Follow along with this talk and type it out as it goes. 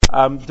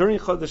During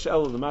Chodesh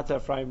Elul, the Mata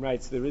Ephraim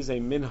writes there is a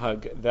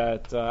minhag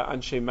that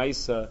Anshe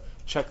Maisa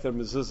check their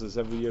mezuzahs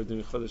every year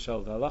during Chodesh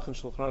Elul. The Halacha and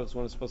Shulchan Aruch is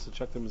one is supposed to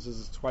check their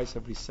mezuzahs twice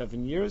every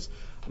 7 years.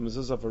 A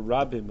mezuzah of a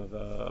rabbim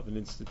of an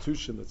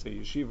institution, let's say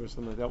yeshiva or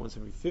something like that, once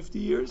every 50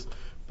 years.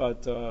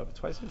 But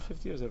twice every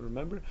 50 years, I don't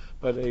remember.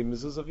 But a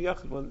mezuzah of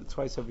yachid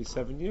twice every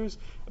 7 years.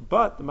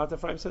 But the Mata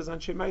Ephraim says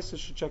Anshe Maisa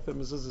should check their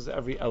mezuzahs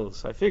every Elul.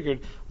 So I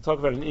figured we'll talk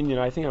about an Indian.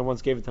 I think I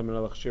once gave it to him in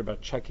Halacha Shir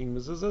about checking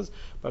mezuzahs.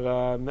 But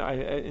an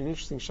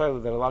interesting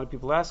shayla that a lot of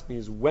people ask me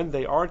is when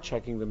they are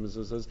checking the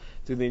mezuzahs,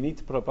 do they need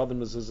to put up other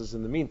mezuzahs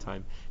in the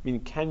meantime?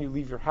 Meaning, can you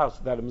leave your house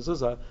without a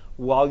mezuzah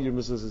while your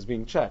mezuzah is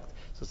being checked?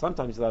 So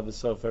sometimes you'll have a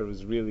sofer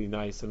who's really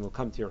nice and will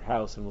come to your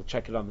house and will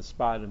check it on the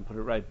spot and put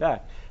it right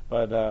back.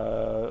 But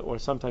or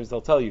sometimes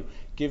they'll tell you,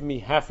 give me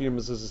half of your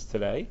mezuzahs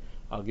today,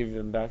 I'll give you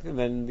them back, and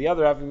then the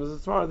other half of your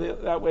mezuzahs tomorrow.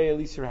 That way, at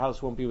least your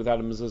house won't be without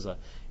a mezuzah.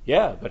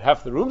 Yeah, but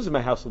half the rooms in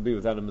my house will be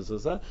without a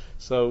mezuzah.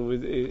 So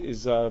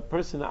is a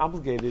person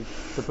obligated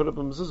to put up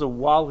a mezuzah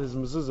while his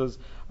mezuzahs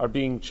are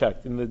being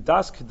checked? In the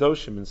Das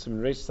Kedoshim in Siman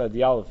Reish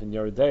Tzadi Aleph in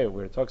Yeridea,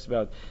 where it talks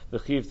about the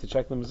chiv to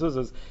check the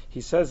mezuzahs, he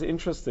says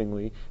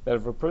interestingly that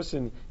if a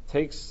person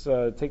takes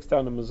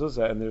down a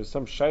mezuzah and there's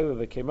some shayla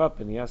that came up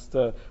and he has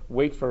to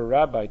wait for a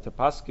rabbi to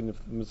paskin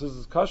if the mezuzah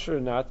is kosher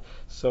or not,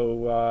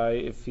 so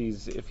if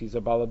he's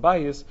a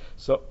balabayis,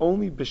 so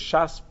only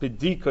b'shas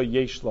bedika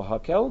yesh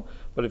lahakel.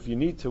 But if you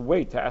need to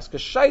wait to ask a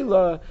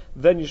shayla,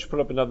 then you should put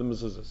up another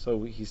mezuzah.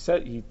 So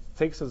he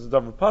takes as a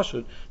davar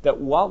pashut that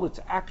while it's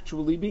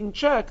actually being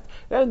checked,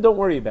 then don't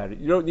worry about it.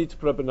 You don't need to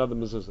put up another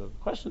mezuzah. The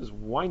question is,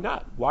 why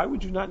not? Why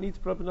would you not need to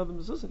put up another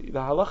mezuzah? The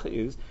halacha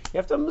is you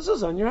have to have a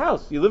mezuzah in your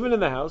house. You're living in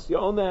the house, you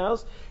own the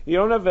house, you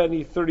don't have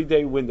any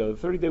 30-day window.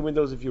 The 30-day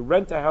window is if you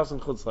rent a house in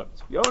Chutz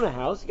La'aretz. If you own a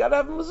house, you got to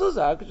have a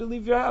mezuzah. How could you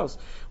leave your house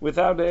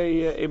without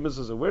a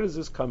mezuzah? Where does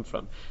this come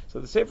from? So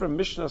the Sefer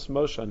Mishnas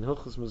Moshe and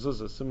Hilchos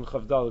Mezuzah, Siman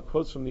Chavdal,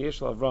 quotes from the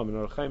Yeshel Avram and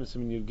Orach Chaim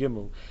Siman Yud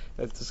Gimel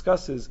that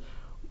discusses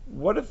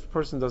what if a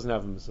person doesn't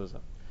have a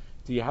mezuzah?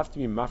 Do you have to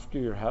be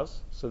mafkir your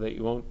house so that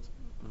you won't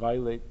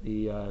violate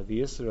the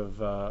issur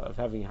of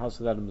having a house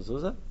without a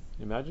mezuzah?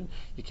 Imagine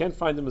you can't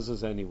find a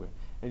mezuzah anywhere,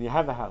 and you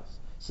have a house.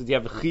 So do you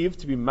have a chiv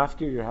to be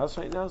mafkir your house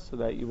right now so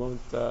that you won't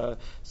so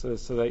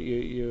that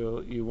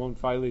you won't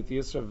violate the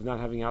issur of not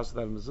having a house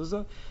without a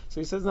mezuzah?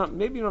 So he says, no,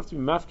 maybe you don't have to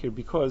be mafkir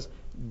because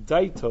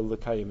daito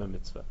l'kayim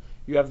mitzvah.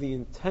 You have the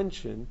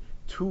intention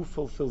to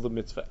fulfill the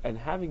mitzvah, and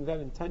having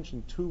that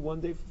intention to one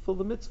day fulfill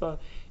the mitzvah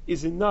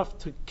is enough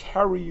to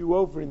carry you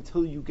over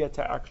until you get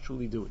to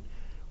actually do it.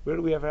 Where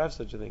do we ever have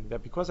such a thing?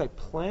 That because I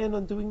plan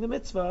on doing the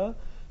mitzvah,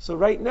 so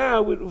right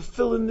now it will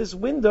fill in this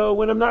window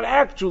when I'm not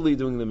actually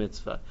doing the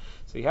mitzvah.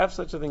 So you have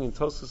such a thing in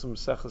Tosfos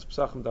Maseches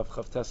Pesachim Daf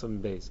Chav Tesam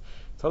Beis.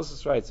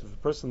 Tosfos writes, if a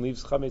person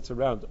leaves chametz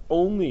around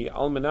only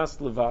al manas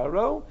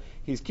levaro,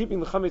 he's keeping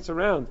the chametz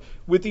around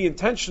with the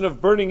intention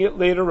of burning it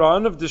later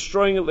on, of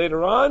destroying it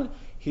later on,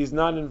 he's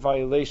not in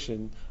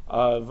violation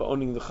of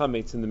owning the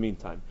chametz in the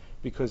meantime,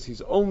 because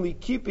he's only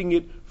keeping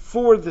it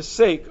for the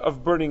sake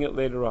of burning it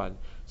later on.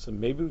 So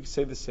maybe we could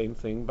say the same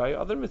thing by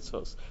other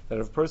mitzvahs. That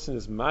if a person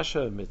is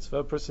masha a mitzvah,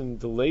 a person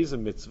delays a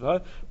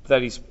mitzvah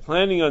that he's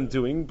planning on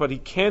doing, but he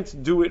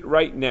can't do it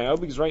right now,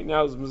 because right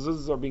now his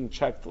mezuzahs are being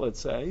checked, let's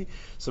say,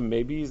 so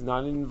maybe he's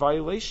not in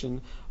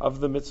violation of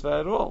the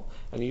mitzvah at all.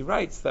 And he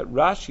writes that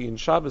Rashi in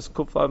Shabbos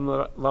Kuf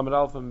Lamed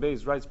Aleph and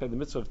Beis writes by the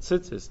mitzvah of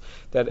tzitzis,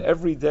 that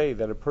every day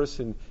that a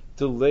person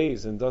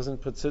delays and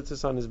doesn't put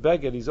tzitzis on his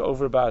beged, he's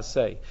over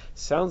ba'aseh.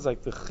 Sounds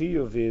like the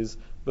chiyuv is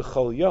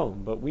b'chol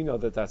yom, but we know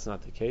that that's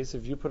not the case.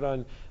 If you put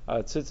on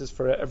tzitzis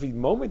for every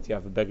moment you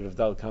have a beged of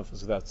dal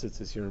kanfus without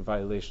tzitzis, you're in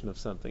violation of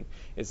something.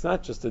 It's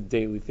not just a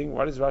daily thing.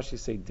 Why does Rashi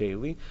say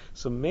daily?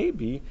 So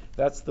maybe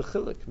that's the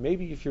chiluk.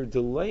 Maybe if you're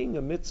delaying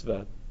a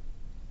mitzvah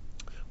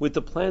with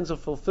the plans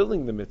of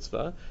fulfilling the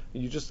mitzvah,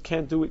 you just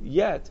can't do it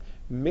yet,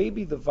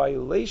 maybe the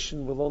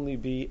violation will only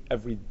be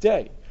every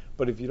day.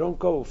 But if you don't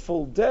go a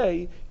full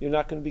day, you're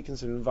not going to be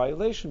considered in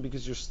violation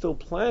because you're still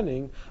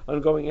planning on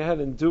going ahead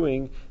and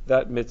doing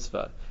that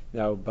mitzvah.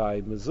 Now,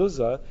 by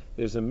mezuzah,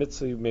 there's a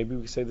mitzvah, maybe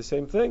we say the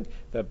same thing,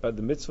 that by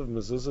the mitzvah of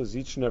mezuzah is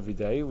each and every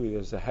day.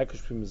 There's a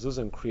hekesh between mezuzah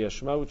and kriya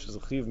shema, which is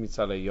a chiv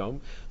mitzad yom.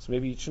 So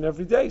maybe each and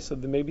every day. So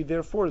maybe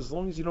therefore, as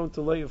long as you don't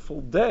delay a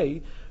full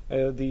day,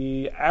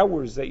 the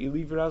hours that you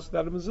leave your house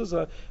without a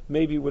mezuzah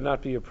maybe would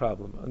not be a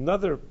problem.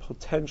 Another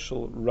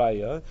potential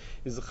raya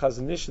is the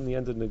Chazon Ish in the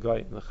end of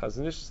Negayim. The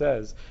Chazon Ish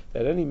says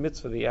that any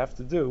mitzvah that you have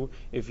to do,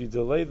 if you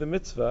delay the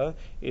mitzvah,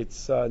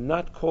 it's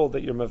not called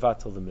that you're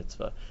mevatel the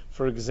mitzvah.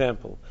 For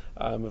example,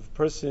 if a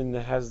person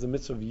has the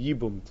mitzvah of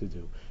yibum to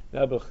do,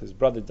 Nebuch, his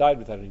brother died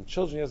without any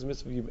children, he has a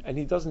mitzvah, and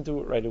he doesn't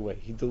do it right away.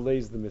 He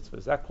delays the mitzvah.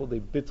 Is that called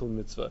a bittul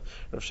mitzvah?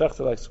 Rav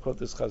Shechter likes to quote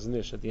this Chazon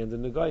Ish at the end of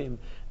Negayim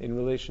in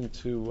relation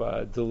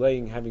to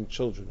delaying having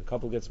children. A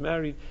couple gets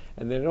married,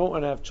 and they don't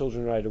want to have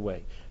children right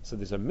away. So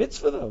there's a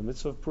mitzvah though,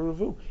 mitzvah of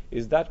Puravu.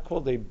 Is that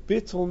called a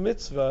bittul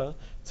mitzvah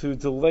to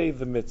delay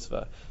the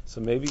mitzvah?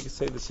 So maybe you could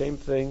say the same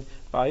thing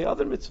by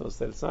other mitzvahs,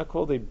 that it's not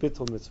called a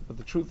bittul mitzvah. But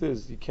the truth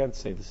is, you can't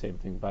say the same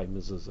thing by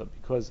mezuzah,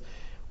 because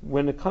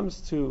when it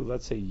comes to,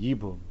 let's say,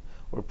 yibum,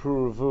 or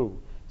Puruvu.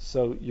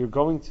 So you're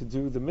going to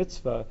do the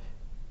mitzvah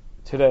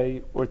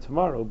today or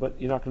tomorrow, but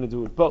you're not going to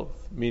do it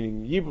both.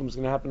 Meaning, Yibum is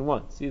going to happen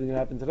once. It's either going to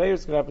happen today, or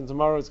it's going to happen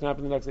tomorrow, or it's going to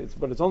happen the next day.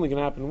 But it's only going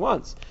to happen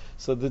once.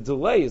 So the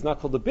delay is not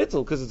called a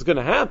bittul because it's going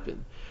to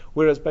happen.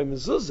 Whereas by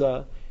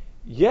mezuzah,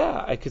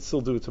 yeah, I could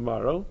still do it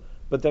tomorrow,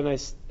 but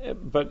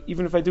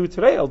even if I do it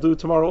today, I'll do it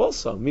tomorrow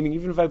also. Meaning,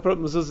 even if I put up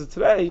mezuzah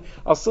today,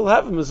 I'll still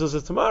have a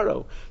mezuzah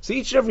tomorrow. So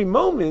each and every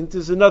moment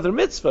is another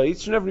mitzvah.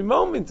 Each and every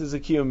moment is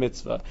a kiyum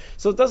mitzvah.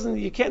 So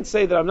you can't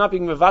say that I'm not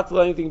being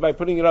mevatel anything by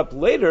putting it up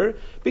later,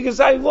 because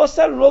I lost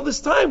out on all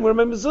this time where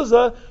my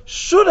mezuzah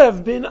should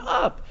have been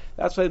up.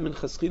 That's why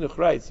Minchas Chinuch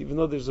writes, even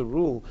though there's a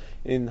rule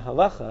in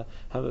Halacha,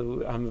 a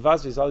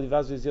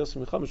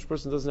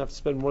person doesn't have to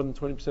spend more than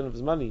 20% of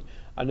his money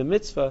on a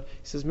mitzvah,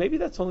 he says maybe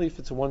that's only if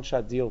it's a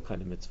one-shot deal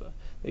kind of mitzvah.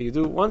 That you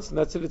do it once and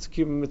that's it, it's a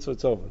kiyum mitzvah,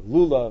 it's over.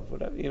 Lulav,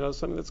 whatever,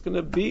 something that's going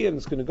to be and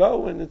it's going to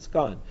go and it's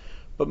gone.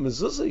 But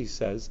mezuzah, he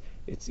says,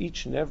 it's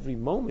each and every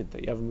moment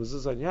that you have a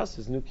mezuzah on your house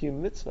is new kiyum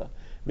mitzvah.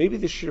 Maybe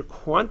the sheer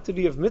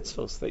quantity of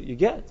mitzvahs that you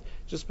get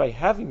just by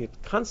having it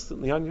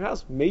constantly on your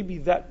house, maybe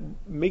that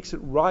makes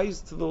it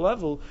rise to the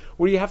level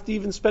where you have to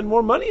even spend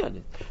more money on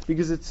it,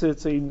 because it's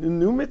a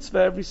new mitzvah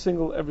every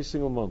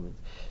single moment.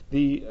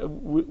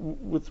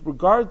 With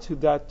regard to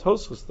that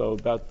Tosfos though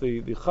about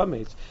the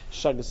chametz,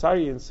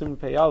 Shagasari and Simon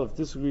Pei Aleph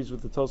disagrees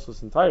with the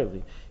Tosfos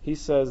entirely. He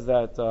says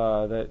that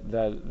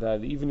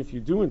even if you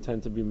do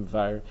intend to be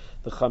mevayer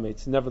the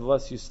chametz,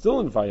 nevertheless you're still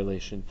in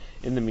violation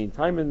in the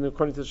meantime. And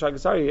according to the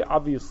Shagasari,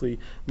 obviously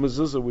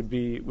mezuzah would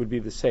be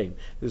the same.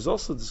 There's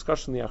also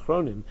discussion in the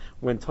Achronim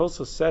when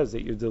Tosfos says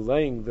that you're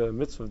delaying the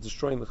mitzvah of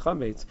destroying the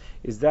chametz.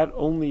 Is that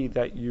only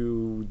that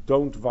you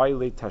don't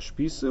violate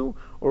tashbisu,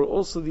 or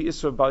also the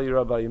isra bal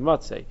yirah bal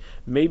yimatzeh?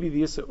 Maybe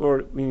the isra,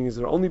 or meaning is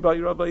there only bal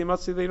yirah bal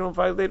yimatzeh they don't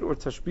violate, or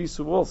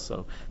tashbisu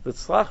also? The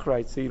Tzlach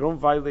writes that you don't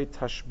violate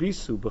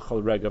tashbisu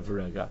b'chol rega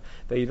v'rega,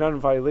 that you're not in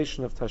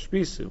violation of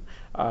tashbisu,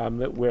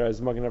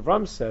 whereas Magen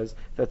Avram says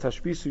that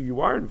tashbisu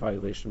you are in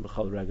violation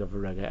b'chol rega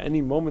v'rega.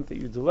 Any moment that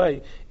you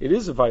delay, it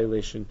is a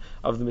violation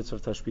of the mitzvah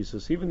of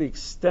tashbisu. So even the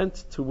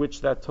extent to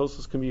which that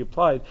Tosfos can be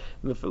applied,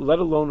 let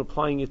alone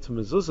applying it to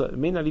mezuzah, it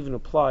may not even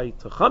apply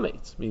to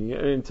chametz,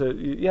 meaning to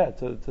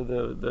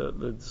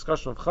the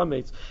discussion of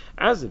chametz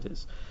as it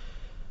is.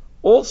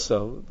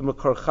 Also, the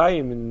Makor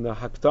Chaim in the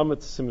Hakdama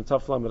to Siman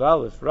Taf Lamed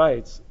Aleph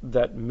writes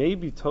that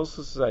maybe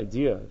Tosfos'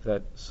 idea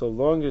that so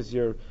long as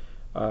you're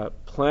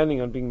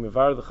planning on being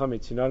mevar the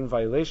chametz, you're not in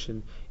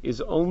violation,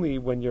 is only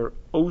when you're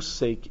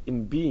osek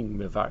in being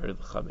mevar the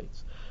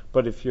chametz.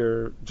 But if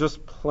you're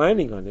just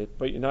planning on it,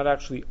 but you're not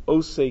actually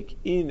osek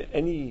in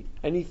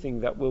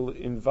anything that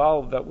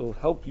will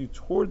help you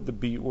toward the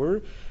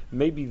bi'ur,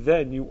 maybe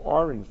then you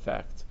are in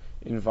fact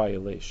in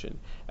violation.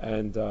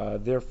 And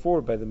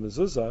therefore, by the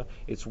mezuzah,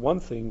 it's one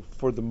thing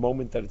for the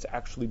moment that it's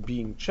actually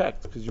being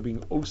checked, because you're being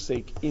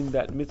osek in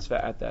that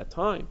mitzvah at that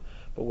time.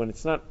 But when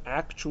it's not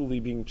actually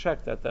being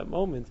checked at that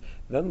moment,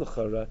 then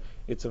l'chara,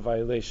 it's a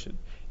violation.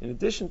 In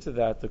addition to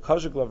that, the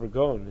Kazhik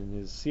Lavergon in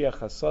his Siach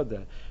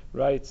HaSadeh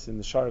writes in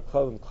the Shar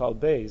Klal and Klal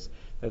Beis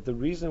that the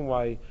reason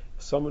why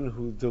someone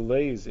who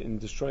delays in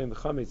destroying the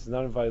chametz is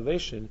not in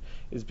violation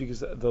is because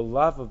the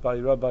lav of Bal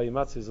Yirah Bal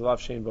Yimatzeh is a lav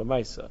shein bo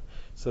maisa.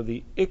 So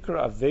the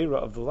ikra avera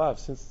of the lav,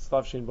 since it's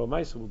lav shein bo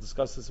maisa, we'll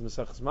discuss this in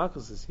Maseches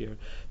Makos this year,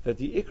 that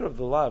the ikra of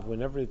the lav,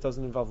 whenever it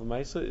doesn't involve a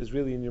maisa, is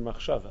really in your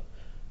machshava.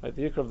 Right?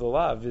 The ikra of the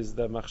lav is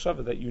the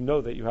machshava that you know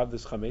that you have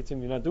this chametz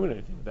and you're not doing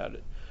anything about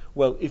it.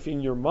 Well, if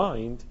in your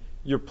mind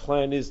your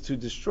plan is to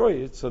destroy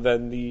it, so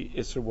then the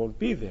Isser won't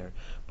be there.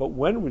 But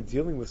when we're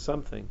dealing with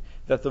something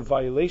that the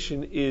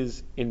violation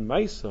is in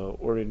Maisa,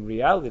 or in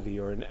reality,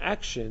 or in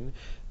action,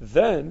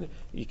 then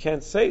you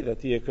can't say that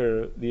the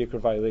Iker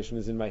violation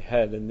is in my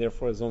head, and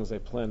therefore as long as I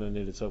plan on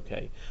it, it's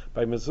okay.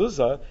 By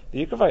Mezuzah,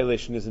 the Iker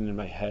violation isn't in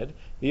my head.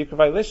 The Iker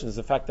violation is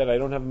the fact that I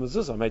don't have a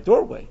Mezuzah on my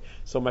doorway.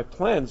 So my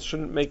plans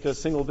shouldn't make a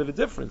single bit of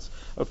difference,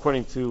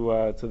 according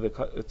to the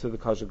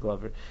Kazhik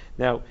Glover.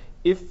 Now,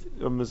 if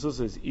a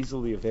mezuzah is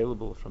easily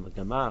available from a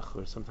gamach,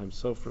 or sometimes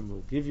Sofrim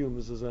will give you a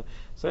mezuzah,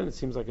 so then it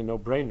seems like a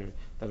no-brainer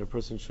that a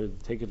person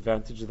should take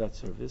advantage of that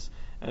service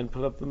and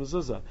put up the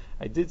mezuzah.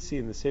 I did see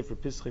in the Sefer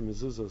Pischei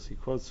Mezuzos, he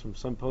quotes from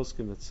some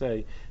poskim that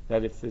say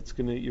that if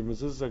your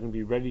mezuzahs are going to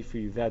be ready for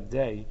you that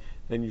day,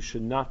 then you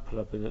should not put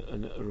up a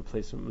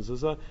replacement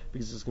mezuzah,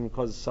 because it's going to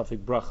cause suffik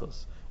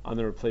brachos on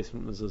the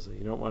replacement mezuzah.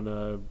 You don't want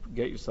to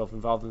get yourself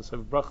involved in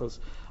suffik brachos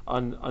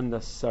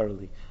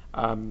unnecessarily.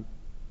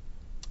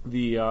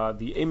 The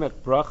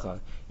Emek Bracha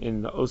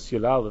in Os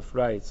Yud Aleph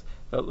writes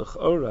that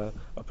l'chora,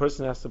 a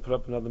person has to put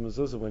up another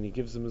mezuzah when he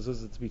gives the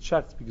mezuzah to be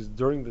checked, because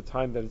during the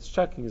time that it's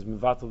checking is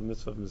mevatel the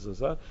mitzvah of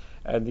mezuzah,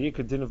 and the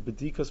yikar din of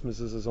bedikas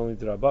mezuzah is only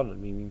d'Rabbanan,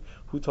 meaning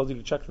who told you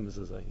to check the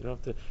mezuzah? You don't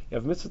have to. You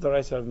have mitzvah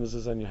d'oraisa, you have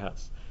mezuzah in your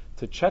house.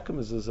 To check a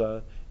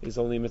mezuzah is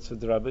only mitzvah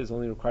d'Rabbanan, is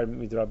only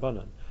requirement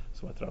d'Rabbanan.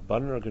 So what,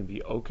 Rabbanan are going to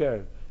be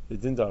oker the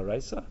din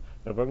d'oraisa?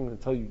 Rabbanan are going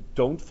to tell you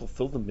don't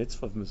fulfill the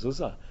mitzvah of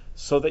mezuzah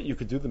so that you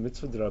could do the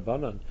mitzvah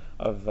d'Rabbanan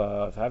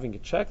of having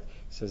it checked?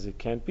 He says it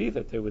can't be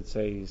that they would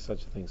say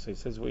such a thing. So he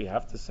says what you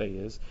have to say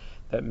is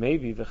that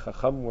maybe the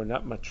Chacham were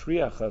not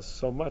matriach us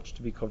so much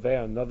to be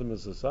kovea another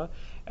mezuzah,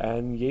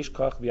 and yesh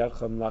kach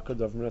b'yadcham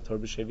lakad of minator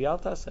b'shevi al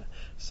taseh.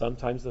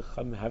 Sometimes the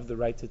Chacham have the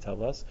right to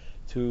tell us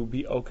to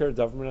be oker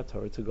davar min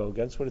Torah, to go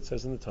against what it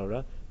says in the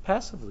Torah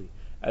passively,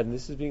 and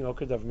this is being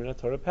oker davar min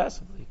Torah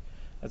passively.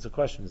 That's a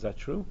question. Is that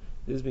true?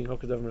 This is being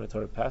oker davar min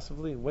Torah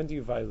passively. When do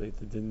you violate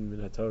the din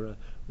min Torah?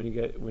 When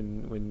you're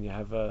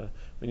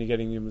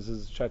getting your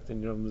mezuzahs checked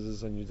and your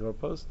mezuzahs on your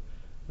doorpost,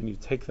 when you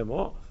take them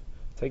off.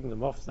 Taking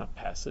them off is not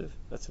passive.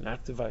 That's an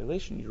active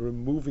violation. You're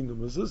removing a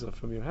mezuzah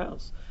from your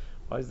house.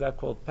 Why is that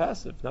called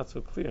passive? Not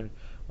so clear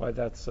why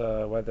that's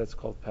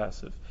called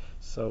passive.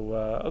 So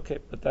okay,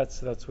 but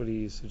that's what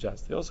he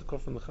suggests. They also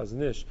quote from the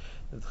Chazon Ish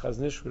that the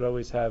Chazon Ish would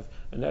always have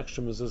an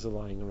extra mezuzah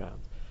lying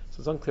around. So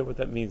it's unclear what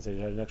that means, that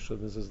he had an extra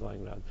mezuzah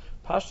lying around.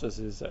 Pashtas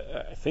is,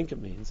 I think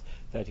it means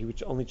that he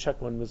would only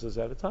check one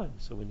mezuzah at a time.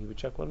 So when he would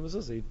check one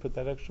mezuzah, he'd put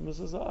that extra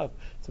mezuzah up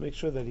to make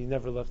sure that he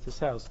never left his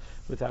house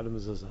without a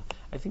mezuzah.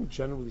 I think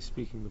generally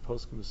speaking, the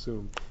poskim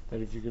assume that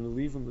if you're going to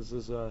leave a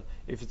mezuzah,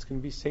 if it's going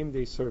to be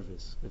same-day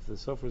service, if the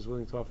sofer is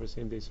willing to offer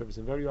same-day service,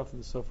 and very often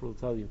the sofer will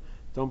tell you,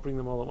 don't bring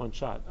them all at one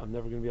shot. I'm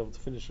never going to be able to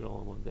finish it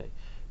all in one day.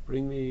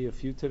 Bring me a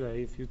few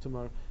today, a few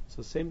tomorrow.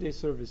 So same-day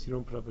service, you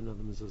don't put up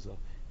another mezuzah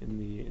in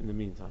the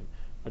meantime.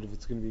 But if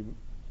it's going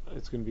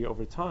to be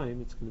over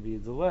time, it's going to be a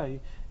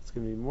delay, it's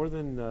going to be more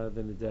than a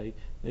day,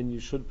 then you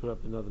should put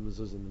up another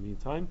mezuzah in the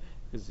meantime,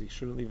 because you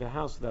shouldn't leave the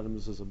house without a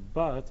mezuzah,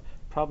 but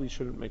probably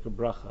shouldn't make a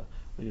bracha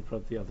when you put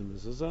up the other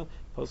mezuzah.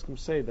 Poskim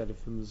say that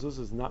if the mezuzah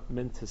is not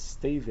meant to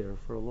stay there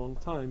for a long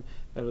time,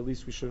 that at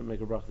least we shouldn't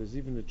make a bracha. There's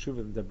even a tshuva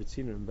in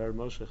Debritziner in Ber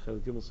Moshe Chel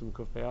Gimel Sim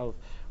Kuf Pei Aleph,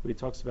 where he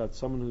talks about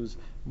someone who's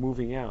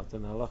moving out,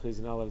 and the halacha is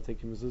you're not allowed to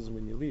take your mezuzah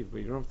when you leave,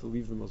 but you don't have to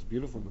leave the most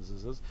beautiful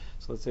mezuzahs.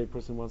 So let's say a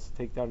person wants to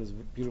take down his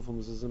beautiful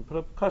mezuzah and put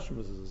up kosher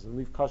mezuzahs and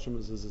leave kosher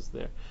mezuzahs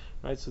there,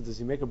 right? So does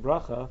he make a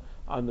bracha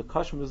on the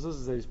kosher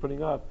mezuzahs that he's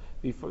putting up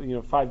before,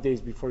 5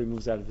 days before he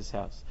moves out of his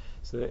house?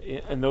 So,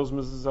 and those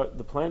mezuzahs,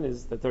 the plan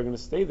is that they're going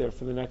to stay there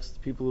for the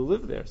next people who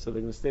live there, so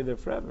they're going to stay there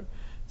forever.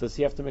 Does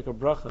he have to make a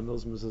bracha on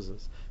those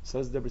mezuzahs?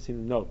 Says Debritziner,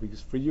 no,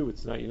 because for you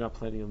it's not. You're not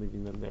planning on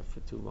leaving them there for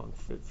too long.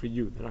 For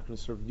you, they're not going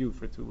to serve you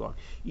for too long.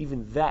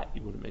 Even that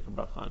you wouldn't make a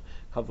bracha on.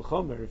 Kal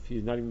v'chomer, if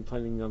you're not even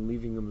planning on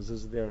leaving a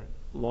mezuzah there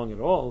long at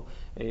all,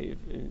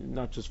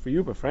 not just for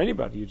you but for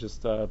anybody, you're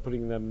just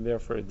putting them there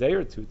for a day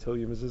or two till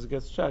your mezuzah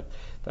gets checked,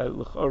 that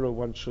l'chora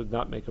one should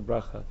not make a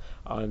bracha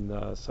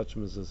on such a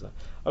mezuzah.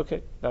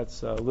 Okay,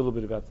 that's a little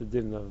bit about the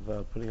din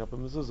of putting up a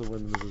mezuzah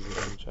when the mezuzah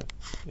is being checked.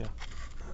 Yeah.